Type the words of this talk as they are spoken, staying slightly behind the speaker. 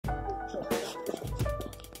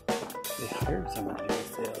heard someone do a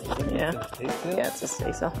sale. Yeah. Yeah, it's a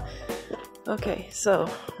estate sale. Okay, so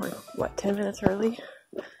we're what, 10 minutes early?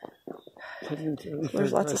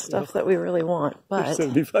 There's lots of stuff that we really want, but there's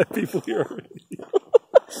 75 people here already.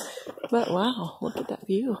 But wow, look at that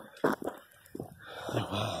view. Oh,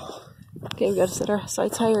 wow. Okay, we gotta set our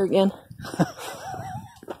sights higher again.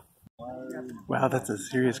 Wow, that's a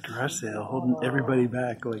serious garage sale, holding everybody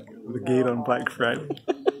back like the gate on Black Friday.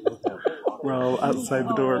 We're all outside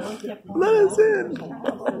the door. Let us in!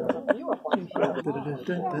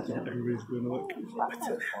 Everybody's going to look.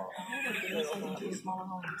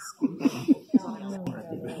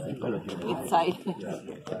 Inside.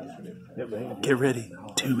 Get ready.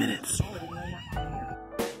 2 minutes.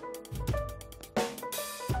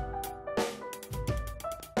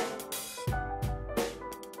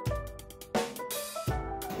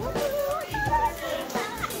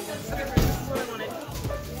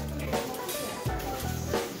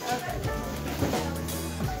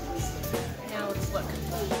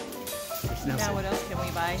 Now what else can we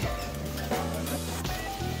buy?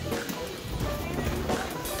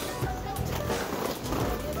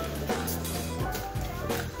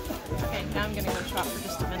 Okay, now I'm gonna go shop for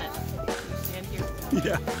just a minute. Stand here.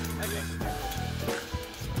 Yeah. Okay.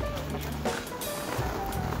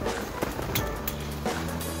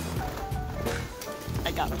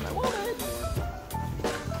 I got what I wanted.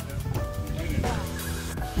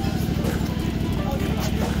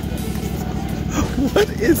 What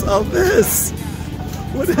is all this?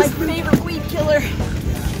 What is my favorite weed killer. I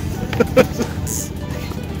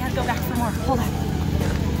gotta go back for more. Hold on.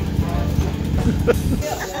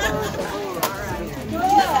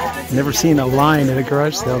 Never seen a line at a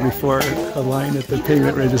garage sale before. A line at the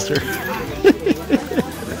payment register.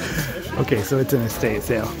 Okay, so it's an estate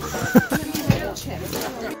sale.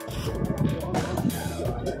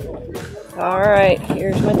 All right,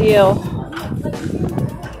 here's my deal.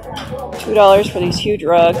 $2 for these huge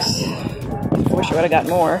rugs. I wish I would have got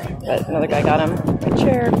more, but another guy got them. My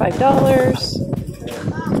chair,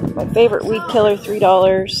 $5. My favorite weed killer,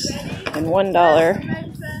 $3 and $1.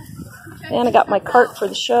 And I got my cart for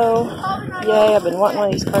the show. Yay, I've been wanting one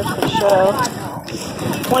of these carts for the show.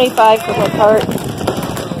 $25 for my cart.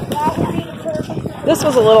 This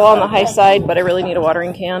was a little on the high side, but I really need a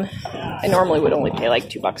watering can. I normally would only pay like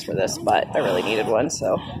 $2 for this, but I really needed one,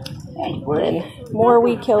 so. And more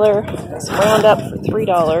weed killer, some Roundup for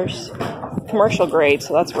 $3, commercial grade,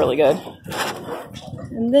 so that's really good.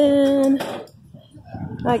 And then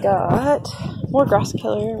I got more grass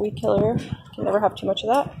killer, weed killer. Can never have too much of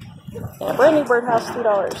that. And a brand new birdhouse,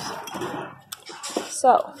 $2.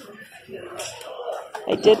 So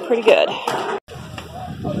I did pretty good.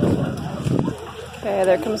 Okay,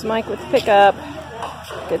 there comes Mike with the pickup.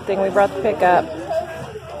 Good thing we brought the pickup.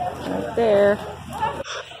 Right there.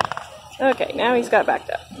 Okay, now he's got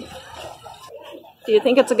backed up. Do you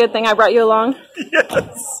think it's a good thing I brought you along?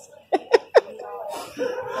 Yes.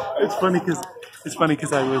 It's funny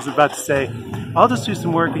because I was about to say, I'll just do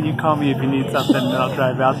some work and you call me if you need something and I'll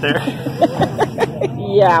drive out there.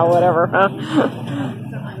 Yeah, whatever, huh?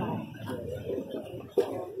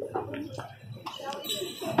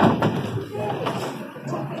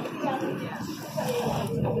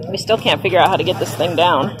 We still can't figure out how to get this thing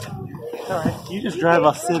down. Alright, you just drive,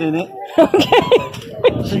 I'll sit in it. Okay.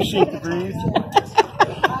 Appreciate the breeze.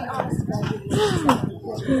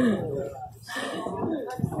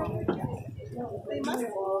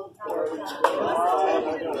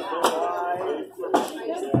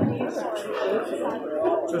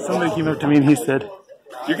 So somebody came up to me and he said,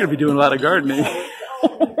 "You're going to be doing a lot of gardening."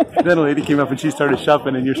 Then a lady came up and she started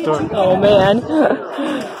shopping in your store. Oh man.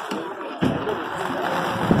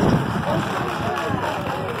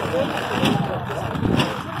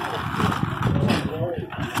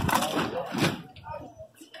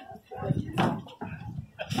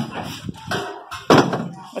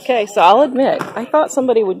 Okay, so I'll admit, I thought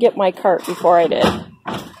somebody would get my cart before I did.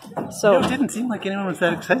 So It didn't seem like anyone was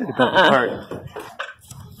that excited about the cart.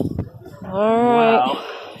 Alright. Wow.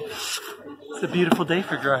 It's a beautiful day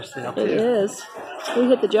for garage sale, too. It is. We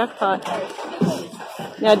hit the jackpot.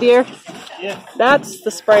 Now, dear, Yeah. that's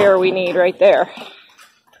the sprayer we need right there.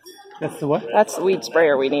 That's the what? That's the weed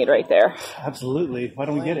sprayer we need right there. Absolutely. Why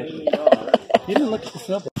don't we get it? You didn't look at the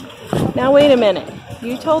snowball. Now, wait a minute.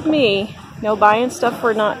 You told me no buying stuff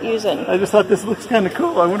we're not using. I just thought this looks kind of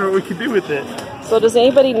cool. I wonder what we could do with it. So does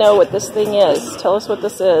anybody know what this thing is? Tell us what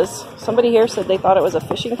this is. Somebody here said they thought it was a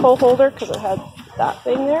fishing pole holder because it had that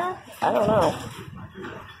thing there. I don't know.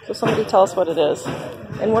 So somebody tell us what it is.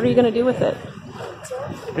 And what are you going to do with it?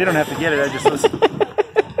 We don't have to get it. I just listen.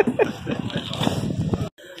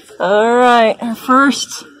 All right. Our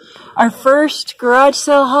first Our first garage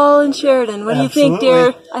sale haul in Sheridan. What do you think,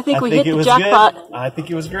 dear? I think we hit the jackpot. Good. I think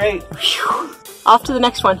it was great. Whew. Off to the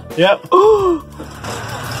next one. Yep.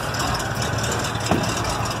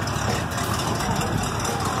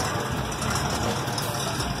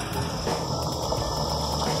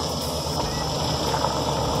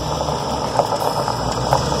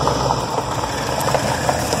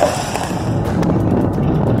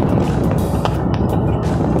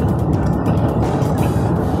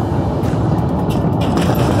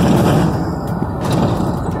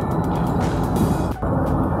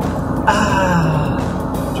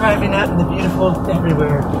 Driving out in the beautiful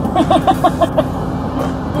everywhere.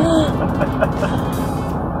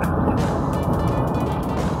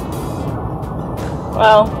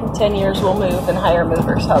 Well, in 10 years we'll move and hire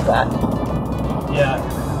movers. How's that? Yeah.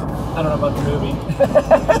 I don't know about the movie.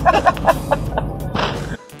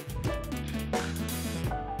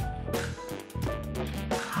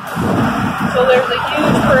 So there's a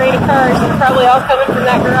huge parade of cars. They're probably all coming from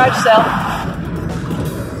that garage sale.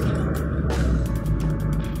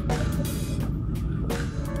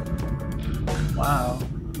 Wow.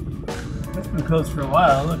 That's been closed for a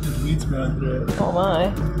while. Look, there's weeds growing through it. Oh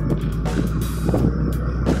my.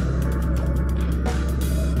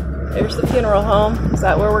 There's the funeral home. Is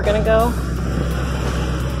that where we're gonna go?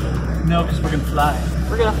 No, because we're gonna fly.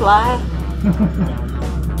 We're gonna fly?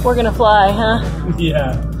 We're gonna fly, huh?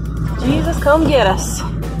 Yeah. Jesus, come get us.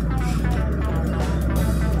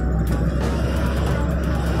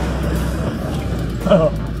 Oh,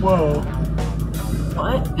 whoa.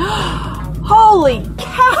 What? Holy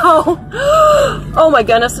cow! Oh my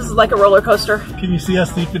goodness, this is like a roller coaster. Can you see how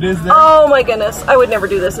steep it is there? Oh my goodness, I would never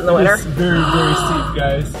do this in the winter. It's very, very steep,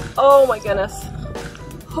 guys. Oh my goodness.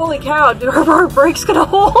 Holy cow, do our brakes gonna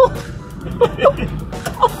hold? Oh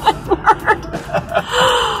my word.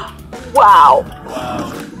 Wow.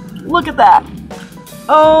 Wow. Look at that.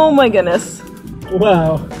 Oh my goodness.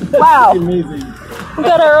 Wow. Wow. That's amazing. We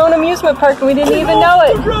got our own amusement park and we didn't even know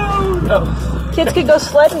it. Oh. Kids could go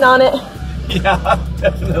sledding on it. Yeah,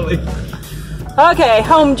 definitely. Okay,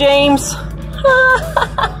 home James.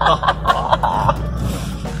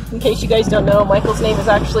 In case you guys don't know, Michael's name is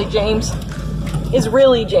actually James. Is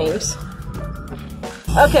really James.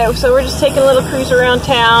 Okay, so we're just taking a little cruise around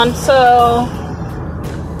town. So,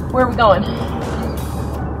 where are we going?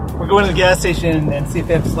 We're going to the gas station and see if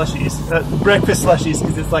they have slushies. Breakfast slushies,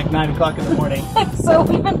 because it's like 9 o'clock in the morning. So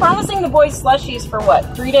we've been promising the boys slushies for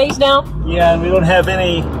what, 3 days now? Yeah, and we don't have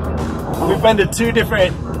any. We've been to 2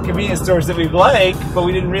 different convenience stores that we like, but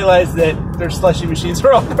we didn't realize that their slushie machines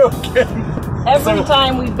were all broken. Every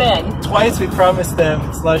time we've been. Twice we promised them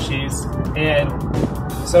slushies, and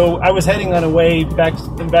so I was heading on a way back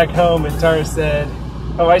home, and Tara said,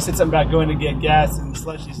 "Oh, I said something about going to get gas and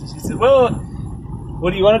slushies," and she said, "Well,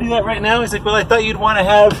 what do you want to do that right now?" He's like, "Well, I thought you'd want to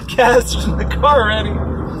have gas in the car ready,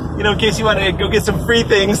 you know, in case you want to go get some free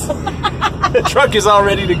things." The truck is all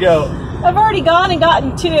ready to go. I've already gone and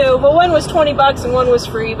gotten 2, but one was $20 and one was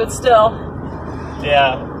free, but still.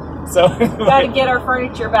 Yeah. So Gotta get our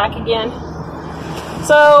furniture back again.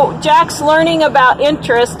 So Jack's learning about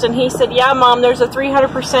interest, and he said, "Yeah, Mom, there's a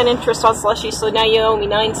 300% interest on slushies, so now you owe me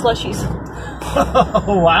 9 slushies."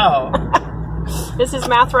 Oh, wow. Is his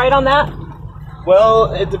math right on that?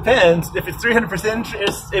 Well, it depends. If it's 300%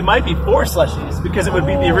 interest, it might be 4 slushies, because it would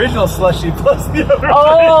be the original slushie plus the other.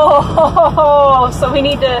 Oh, so we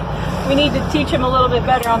need to teach him a little bit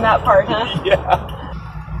better on that part, huh? Yeah.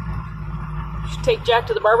 Should take Jack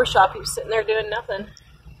to the barber shop. He was sitting there doing nothing.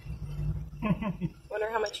 Wonder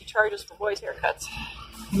how much he charges for boys' haircuts.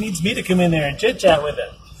 He needs me to come in there and chit-chat with him.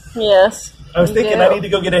 Yes. I was thinking I need to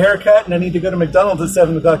go get a haircut, and I need to go to McDonald's at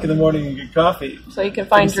 7 o'clock in the morning and get coffee. So you can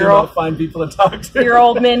find find people to talk to. Your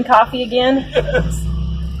old men coffee again? Yes.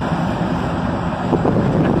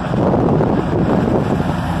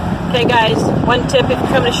 Okay, guys, one tip: if you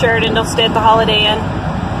come to Sheridan, don't stay at the Holiday Inn.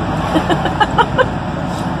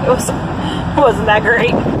 It wasn't that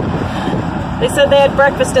great. They said they had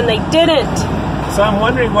breakfast and they didn't. So I'm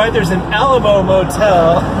wondering why there's an Alamo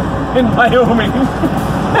Motel in Wyoming,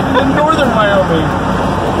 in northern Wyoming.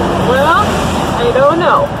 Well, I don't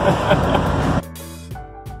know.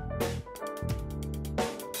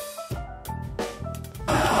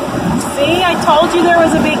 See, I told you there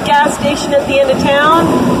was a big gas station at the end of town.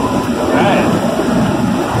 Right.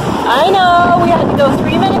 I know, we had to go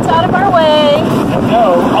 3 minutes out of our way.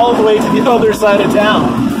 No, all the way to the other side of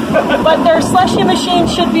town. But their slushie machine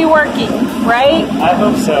should be working, right? I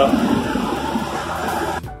hope so.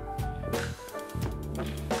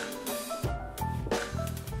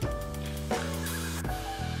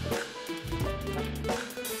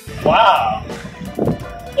 Wow.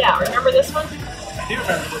 Yeah, remember this one? I do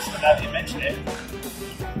remember this one now that you mention it.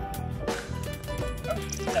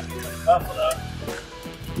 Buffalo.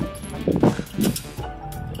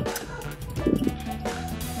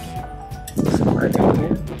 Somewhere down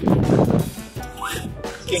here.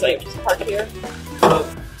 Is it just park here? Well,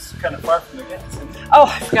 it's kind of far from the gas. Oh,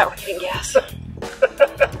 I forgot we're getting gas.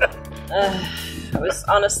 I was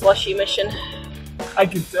on a slushy mission. I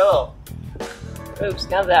can tell. Oops,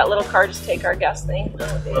 now that little car just take our gas thing.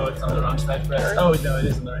 Oh, it's on the wrong side for us. Oh, no, it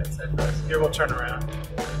is on the right side for us. Here, we'll turn around.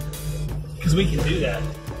 Because we can do that.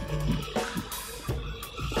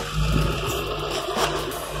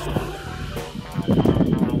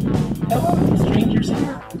 Hello, strangers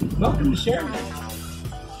here. Welcome to Sheridan.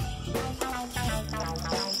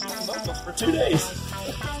 Locals for 2 days.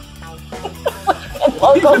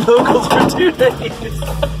 We've been locals for 2 days.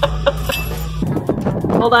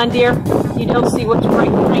 Hold on, dear. You don't see what's right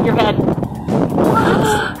behind your head.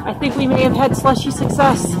 I think we may have had slushy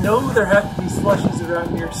success. You know there have to be slushies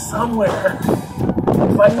around here somewhere.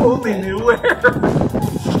 If I only knew where.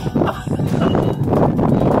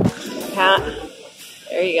 Cat.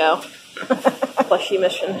 There you go. Slushy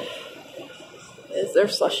mission. Is there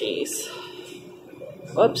slushies?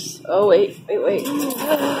 Whoops. Oh, wait.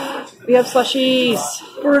 We have slushies.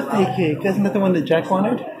 Birthday cake. Isn't that the one that Jack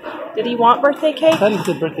wanted? Did he want birthday cake? I thought he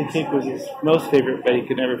said birthday cake was his most favorite, but he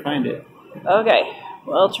could never find it. Okay.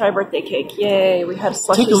 Well, try birthday cake. Yay. We had a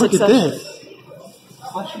slushy Take a look success. at this.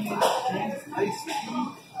 Slushy, ice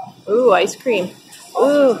cream. Ooh, ice cream.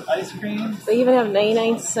 Ooh. Ice cream. They even have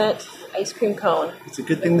 99-cent ice cream cone. It's a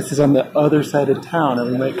good thing this is on the other side of town and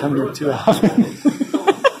we might come here too often.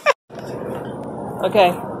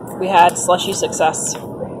 Okay. We had slushy success.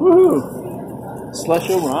 Woohoo!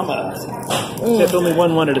 Slush-o-rama. Except only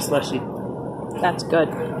one wanted a slushie. That's good.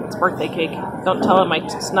 It's birthday cake. Don't tell him I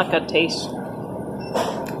snuck a taste.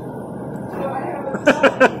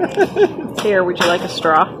 Here, would you like a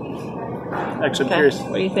straw? Actually, I'm Okay. curious.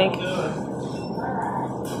 What do you think?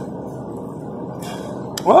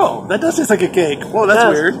 Whoa, that does taste like a cake. Whoa, that's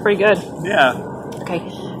weird. Pretty good. Yeah. Okay.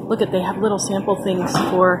 Look at, they have little sample things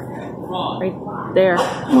for right there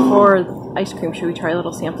for ice cream. Should we try a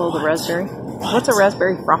little sample of the raspberry? What's a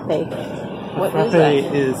raspberry frappe? What is that?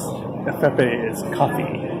 A frappe is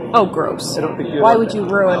coffee. Oh, gross. I don't think you Why like would that. you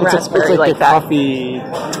ruin It's raspberry like like a that? coffee,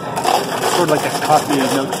 sort of like a coffee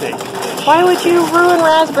milkshake. Why would you ruin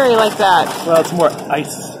raspberry like that? Well, it's more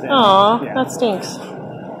ice. Aw, Yeah. that stinks.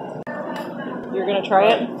 You're gonna try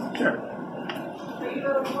it? Sure.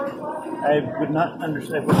 I would not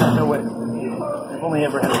understand. I would not know what. I've only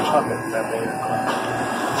ever had a chocolate frappe.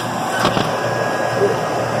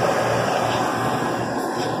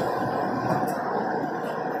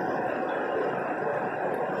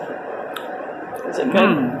 Is it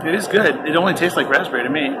good? It is good. It only tastes like raspberry to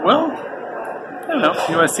me. Well, I don't know.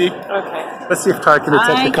 You want to see? Okay. Let's see if Tara can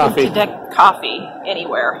detect the coffee. I can detect coffee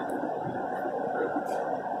anywhere.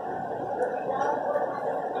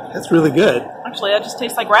 That's really good. Actually, that just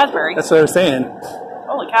tastes like raspberry. That's what I was saying.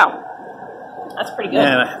 Holy cow. That's pretty good.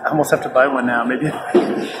 Man, I almost have to buy one now, maybe.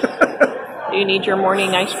 Do you need your morning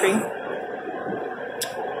ice cream?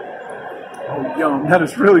 Oh, yum. That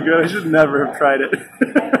is really good. I should never have tried it.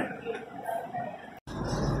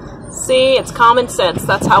 See, it's common sense.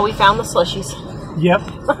 That's how we found the slushies. Yep.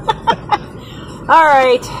 All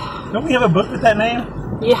right. Don't we have a book with that name?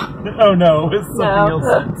 Yeah. Oh, no. It's something else.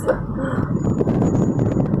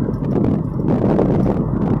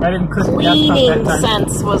 I didn't click the gas pump Cleaning that time.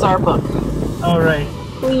 Sense was our book. All right.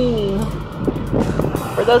 Cleaning.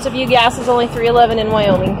 For those of you, gas is only $3.11 in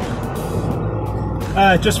Wyoming.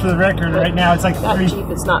 Just for the record, right now it's like Not cheap.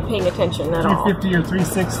 It's not paying attention at all. $3.50 or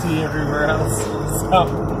 $3.60 everywhere else. So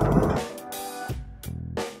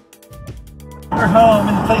we're home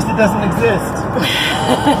in a place that doesn't exist.